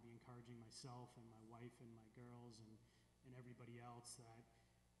times, I want to be encouraging myself and my wife and my girls and everybody else that,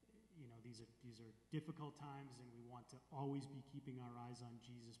 these are difficult times, and we want to always be keeping our eyes on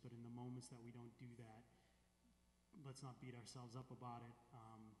Jesus. But in the moments that we don't do that, let's not beat ourselves up about it.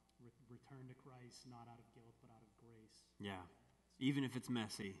 Return to Christ, not out of guilt, but out of grace. Yeah. Even if it's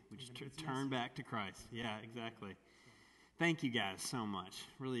messy, we just turn back to Christ. Yeah, exactly. Thank you guys so much.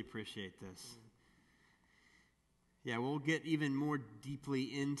 Really appreciate this. Yeah, we'll get even more deeply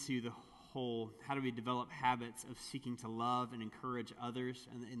into the whole how do we develop habits of seeking to love and encourage others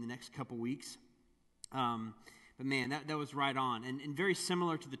in the next couple weeks. But man, that was right on. And very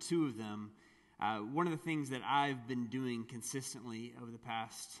similar to the two of them, one of the things that I've been doing consistently over the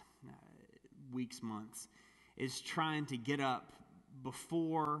past weeks, months, is trying to get up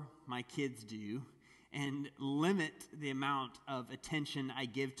before my kids do and limit the amount of attention I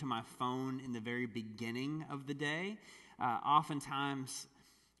give to my phone in the very beginning of the day. Oftentimes,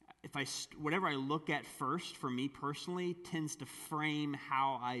 whatever I look at first, for me personally, tends to frame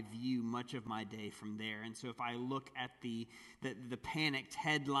how I view much of my day from there. And so if I look at the panicked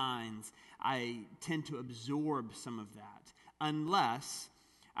headlines, I tend to absorb some of that. Unless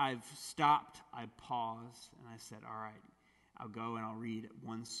I've stopped, I paused, and I said, all right, I'll go and I'll read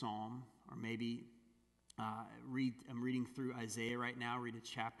one psalm, or maybe I'm reading through Isaiah right now, read a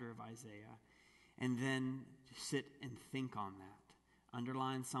chapter of Isaiah, and then just sit and think on that.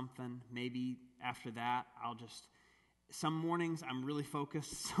 Underline something. Maybe after that, some mornings I'm really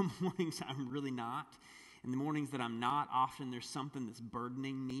focused, some mornings I'm really not. And the mornings that I'm not, often there's something that's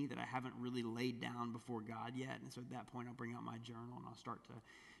burdening me that I haven't really laid down before God yet. And so at that point, I'll bring out my journal and I'll start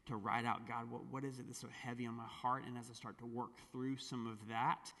to write out, God, what is it that's so heavy on my heart? And as I start to work through some of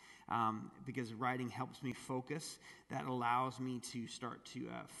that, because writing helps me focus, that allows me to start to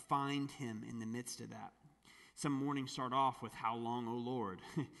find Him in the midst of that. Some mornings start off with, how long, O Lord?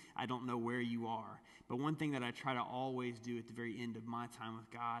 I don't know where you are. But one thing that I try to always do at the very end of my time with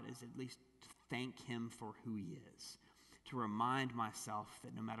God is at least to thank Him for who He is. To remind myself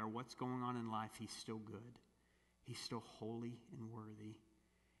that no matter what's going on in life, He's still good. He's still holy and worthy.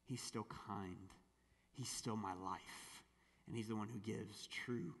 He's still kind. He's still my life. And He's the one who gives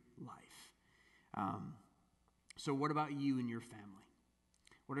true life. So what about you and your family?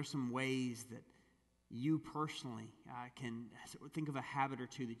 What are some ways that you personally can think of a habit or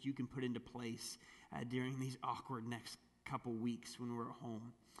two that you can put into place during these awkward next couple weeks when we're at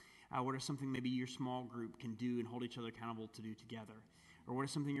home? What is something maybe your small group can do and hold each other accountable to do together? Or what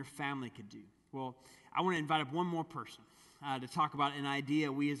is something your family could do? Well, I want to invite up one more person to talk about an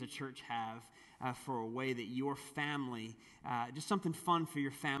idea we as a church have for a way that your family, just something fun for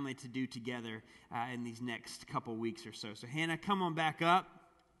your family to do together in these next couple weeks or so. So Hannah, come on back up.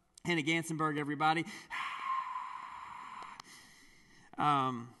 Hannah Gansenberg, everybody.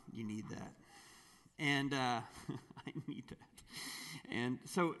 You need that. And I need that. And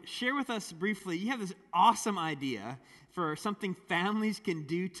so share with us briefly, you have this awesome idea for something families can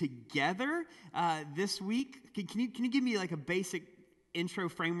do together this week. Can you give me like a basic intro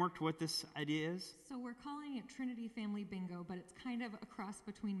framework to what this idea is? So we're calling it Trinity Family Bingo, but it's kind of a cross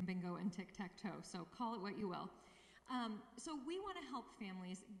between bingo and tic-tac-toe, so call it what you will. So we want to help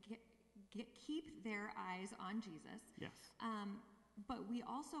families keep their eyes on Jesus. Yes. But we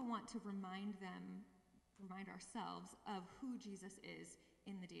also want to remind ourselves of who Jesus is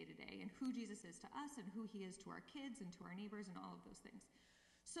in the day-to-day, and who Jesus is to us, and who he is to our kids and to our neighbors and all of those things.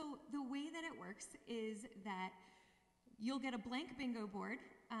 So the way that it works is that you'll get a blank bingo board.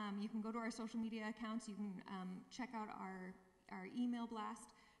 You can go to our social media accounts. You can check out our email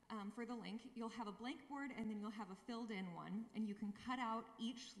blast for the link. You'll have a blank board, and then you'll have a filled-in one, and you can cut out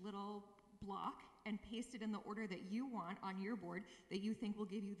each little block and paste it in the order that you want on your board that you think will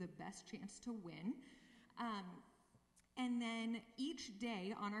give you the best chance to win. And then each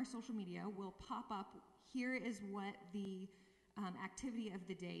day on our social media will pop up, here is what the activity of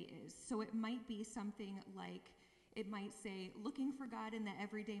the day is. So it might be something like, it might say, looking for God in the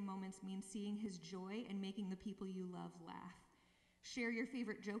everyday moments means seeing his joy and making the people you love laugh. Share your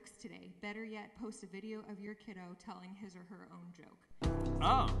favorite jokes today. Better yet, post a video of your kiddo telling his or her own joke.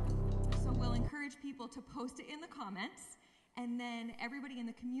 Oh. So we'll encourage people to post it in the comments, and then everybody in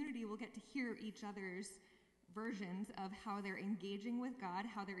the community will get to hear each other's versions of how they're engaging with God,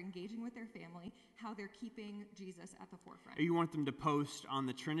 how they're engaging with their family, how they're keeping Jesus at the forefront. You want them to post on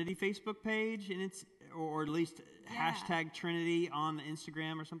the Trinity Facebook page, and or at least hashtag Trinity on the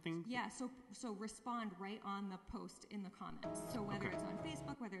Instagram or something? Yeah, so respond right on the post in the comments. So whether it's on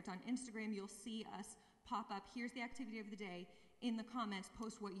Facebook, whether it's on Instagram, you'll see us pop up, here's the activity of the day. In the comments,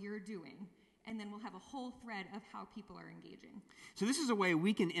 post what you're doing. And then we'll have a whole thread of how people are engaging. So this is a way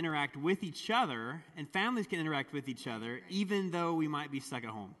we can interact with each other, and families can interact with each other, right, even though we might be stuck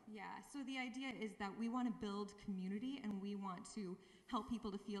at home. Yeah, so the idea is that we want to build community, and we want to help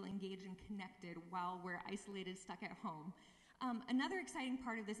people to feel engaged and connected while we're isolated, stuck at home. Another exciting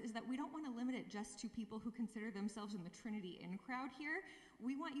part of this is that we don't want to limit it just to people who consider themselves in the Trinity In crowd here.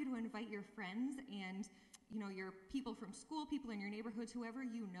 We want you to invite your friends and your people from school, people in your neighborhoods, whoever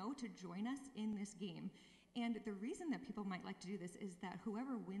you know, to join us in this game. And the reason that people might like to do this is that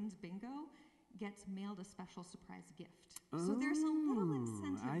whoever wins bingo gets mailed a special surprise gift. So there's a little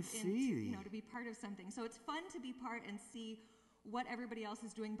incentive to be part of something. So it's fun to be part and see what everybody else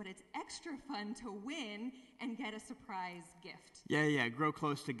is doing, but it's extra fun to win and get a surprise gift. Yeah, grow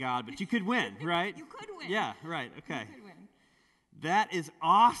close to God, but you could win, right? You could win. Yeah, right, okay. You could win. That is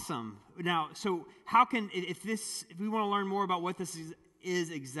awesome. Now, so how can, if we want to learn more about what this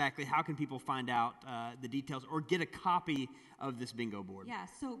is exactly, how can people find out the details or get a copy of this bingo board? Yeah,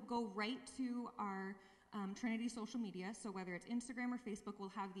 so go right to our Trinity social media. So whether it's Instagram or Facebook, we'll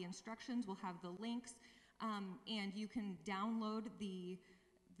have the instructions, we'll have the links, and you can download the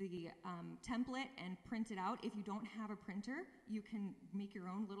template and print it out. If you don't have a printer, you can make your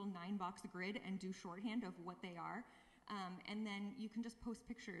own little 9-box grid and do shorthand of what they are. And then you can just post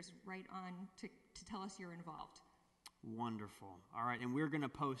pictures right on to tell us you're involved. Wonderful. All right, and we're going to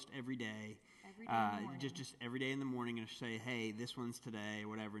post every day. Every day in the morning. Just every day in the morning, and say, hey, this one's today or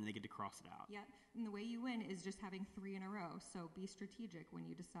whatever, and they get to cross it out. Yeah, and the way you win is just having 3 in a row. So be strategic when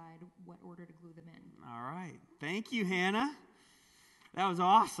you decide what order to glue them in. All right. Thank you, Hannah. That was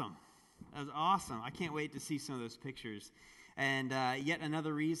awesome. I can't wait to see some of those pictures. And yet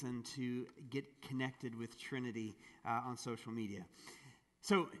another reason to get connected with Trinity on social media.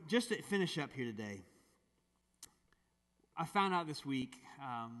 So just to finish up here today, I found out this week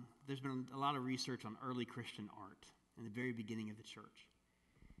there's been a lot of research on early Christian art in the very beginning of the church.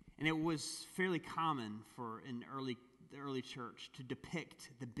 And it was fairly common for the early church to depict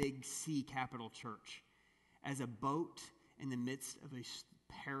the big C capital church as a boat in the midst of a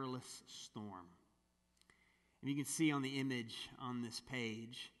perilous storm. And you can see on the image on this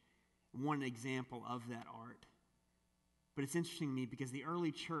page one example of that art. But it's interesting to me because the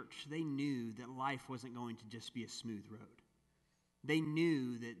early church, they knew that life wasn't going to just be a smooth road. They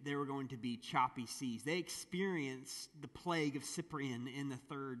knew that there were going to be choppy seas. They experienced the plague of Cyprian in the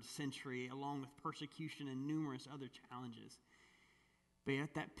 3rd century, along with persecution and numerous other challenges. But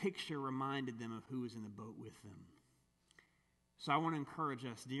yet that picture reminded them of who was in the boat with them. So I want to encourage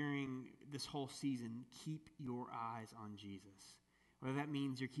us during this whole season, keep your eyes on Jesus. Whether that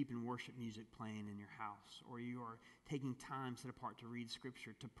means you're keeping worship music playing in your house, or you are taking time set apart to read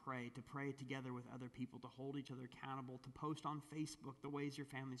Scripture, to pray together with other people, to hold each other accountable, to post on Facebook the ways your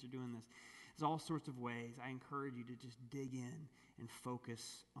families are doing this. There's all sorts of ways. I encourage you to just dig in and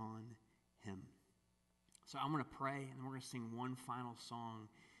focus on him. So I'm going to pray, and we're going to sing one final song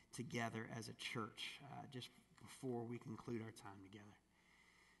together as a church just before we conclude our time together.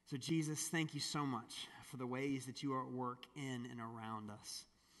 So Jesus, thank you so much for the ways that you are at work in and around us.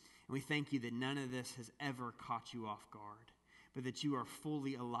 And we thank you that none of this has ever caught you off guard, but that you are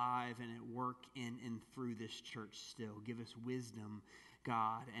fully alive and at work in and through this church still. Give us wisdom,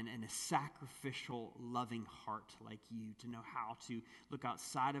 God, and a sacrificial, loving heart like you to know how to look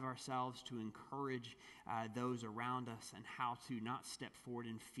outside of ourselves, to encourage those around us, and how to not step forward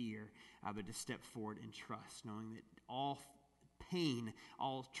in fear, but to step forward in trust, knowing that all pain,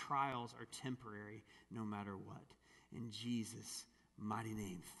 all trials are temporary no matter what. In Jesus' mighty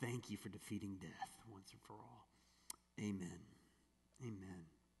name, thank you for defeating death once and for all. Amen. Amen.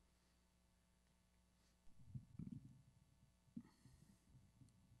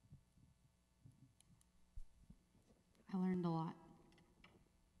 I learned a lot.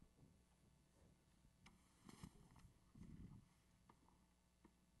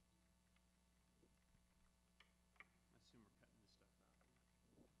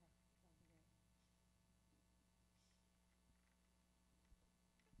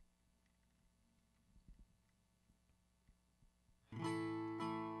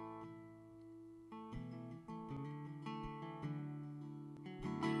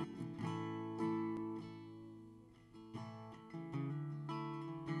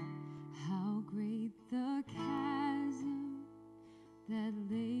 How great the chasm that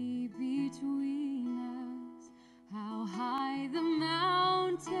lay between us, how high the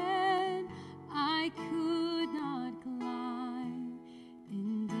mountain I could not climb.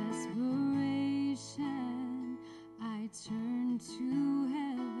 In desperation, I turned to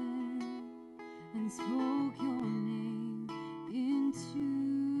heaven and spoke your name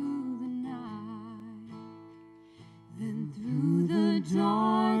into the night. Then through the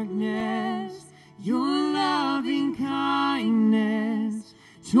darkness, your loving kindness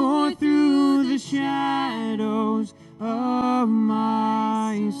tore through the shadows of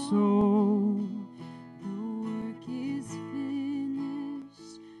my soul. The work is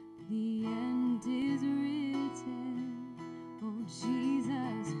finished, the end is written. Oh,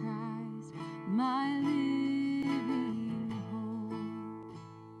 Jesus Christ, my living hope.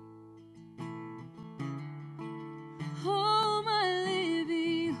 Oh, my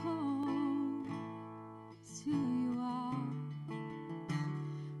living hope, it's who you are.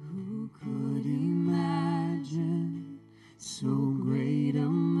 Who could imagine so great a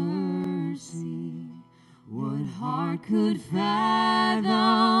mercy? What heart could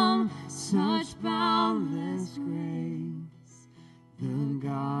fathom such boundless grace? The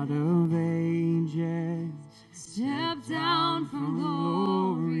God of ages stepped down from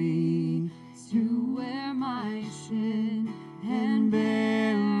glory to wear my sin and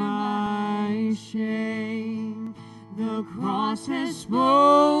bear my shame. The cross has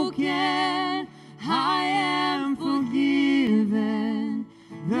spoken, I am forgiven.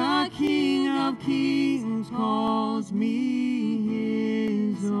 The King of Kings calls me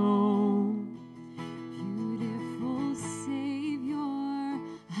his own. Beautiful Savior,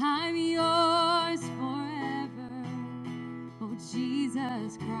 I'm yours forever. Oh,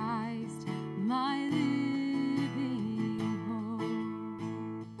 Jesus Christ, my living hope.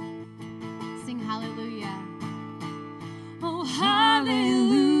 Sing hallelujah. Oh,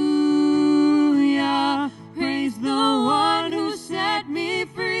 hallelujah. Praise the one who set me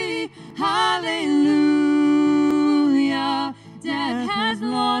free. Hallelujah. Death has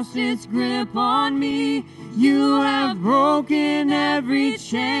lost its grip on me. You have broken every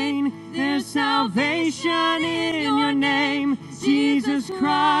chain. There's salvation in your name, Jesus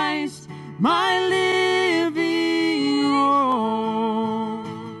Christ, my living hope.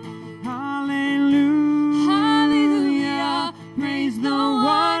 Hallelujah. Hallelujah. Praise the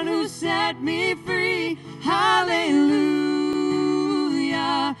one who set me free. Hallelujah.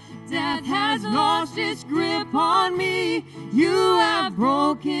 Death has lost its grip on me. You have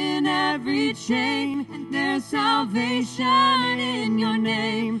broken every chain. And there's salvation in your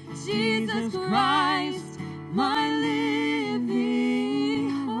name, Jesus Christ, my living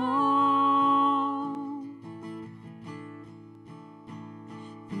hope.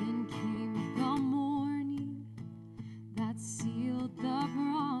 Then came the morning that sealed the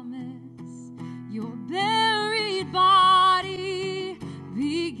promise. Your buried body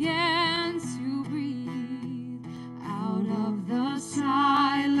began to breathe. Out of the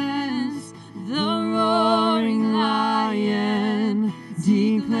silence, the roaring lion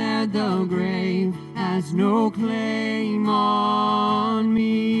declared the grave has no claim on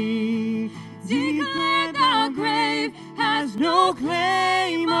me. Declared the grave has has no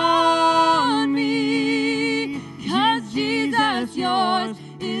claim on me. 'Cause Jesus, yours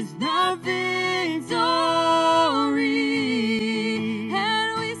is the victory.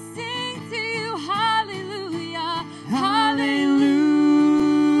 And we sing to you, hallelujah, Hallelujah.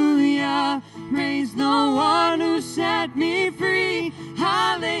 Praise the one who set me free.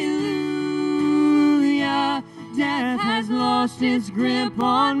 Hallelujah. Death has lost its grip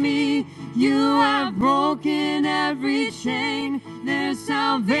on me. You have broken every chain. There's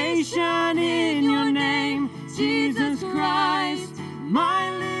salvation in your name, Jesus Christ, my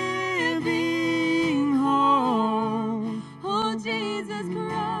living hope. oh Jesus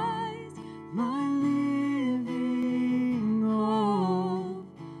Christ, My living hope.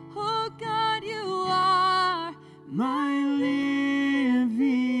 oh God, you are My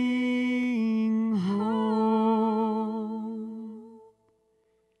living hope.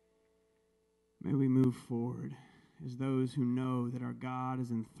 May we move forward as those who know that our God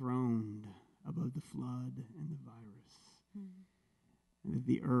is enthroned above the flood and the virus, and that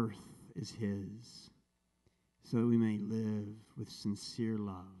the earth is his, so that we may live with sincere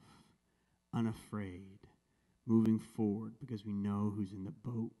love, unafraid, moving forward because we know who's in the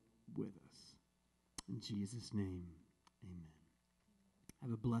boat with us. In Jesus' name, amen.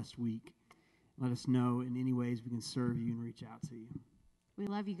 Have a blessed week. Let us know in any ways we can serve you and reach out to you. We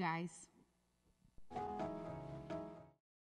love you guys.